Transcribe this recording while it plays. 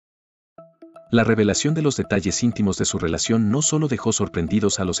La revelación de los detalles íntimos de su relación no solo dejó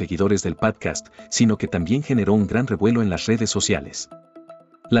sorprendidos a los seguidores del podcast, sino que también generó un gran revuelo en las redes sociales.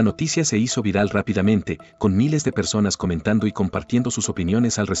 La noticia se hizo viral rápidamente, con miles de personas comentando y compartiendo sus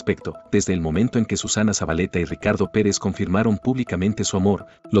opiniones al respecto. Desde el momento en que Susana Zabaleta y Ricardo Pérez confirmaron públicamente su amor,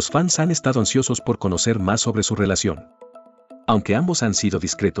 los fans han estado ansiosos por conocer más sobre su relación. Aunque ambos han sido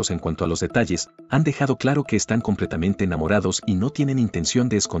discretos en cuanto a los detalles, han dejado claro que están completamente enamorados y no tienen intención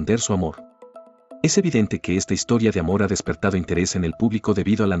de esconder su amor. Es evidente que esta historia de amor ha despertado interés en el público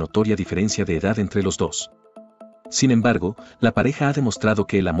debido a la notoria diferencia de edad entre los dos. Sin embargo, la pareja ha demostrado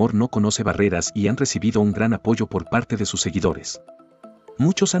que el amor no conoce barreras y han recibido un gran apoyo por parte de sus seguidores.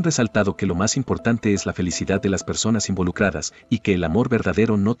 Muchos han resaltado que lo más importante es la felicidad de las personas involucradas y que el amor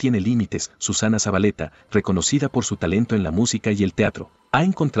verdadero no tiene límites. Susana Zabaleta, reconocida por su talento en la música y el teatro, ha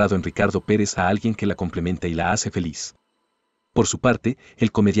encontrado en Ricardo Pérez a alguien que la complementa y la hace feliz. Por su parte,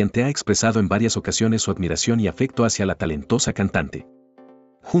 el comediante ha expresado en varias ocasiones su admiración y afecto hacia la talentosa cantante.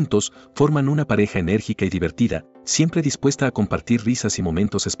 Juntos, forman una pareja enérgica y divertida, siempre dispuesta a compartir risas y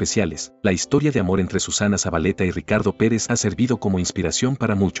momentos especiales. La historia de amor entre Susana Zabaleta y Ricardo Pérez ha servido como inspiración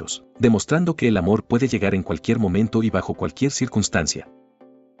para muchos, demostrando que el amor puede llegar en cualquier momento y bajo cualquier circunstancia.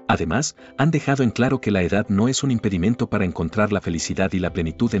 Además, han dejado en claro que la edad no es un impedimento para encontrar la felicidad y la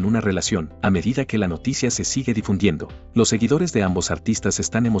plenitud en una relación. A medida que la noticia se sigue difundiendo, los seguidores de ambos artistas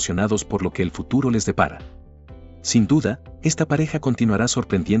están emocionados por lo que el futuro les depara. Sin duda, esta pareja continuará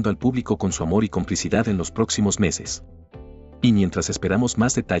sorprendiendo al público con su amor y complicidad en los próximos meses. Y mientras esperamos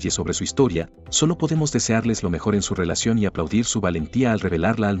más detalles sobre su historia, solo podemos desearles lo mejor en su relación y aplaudir su valentía al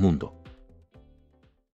revelarla al mundo.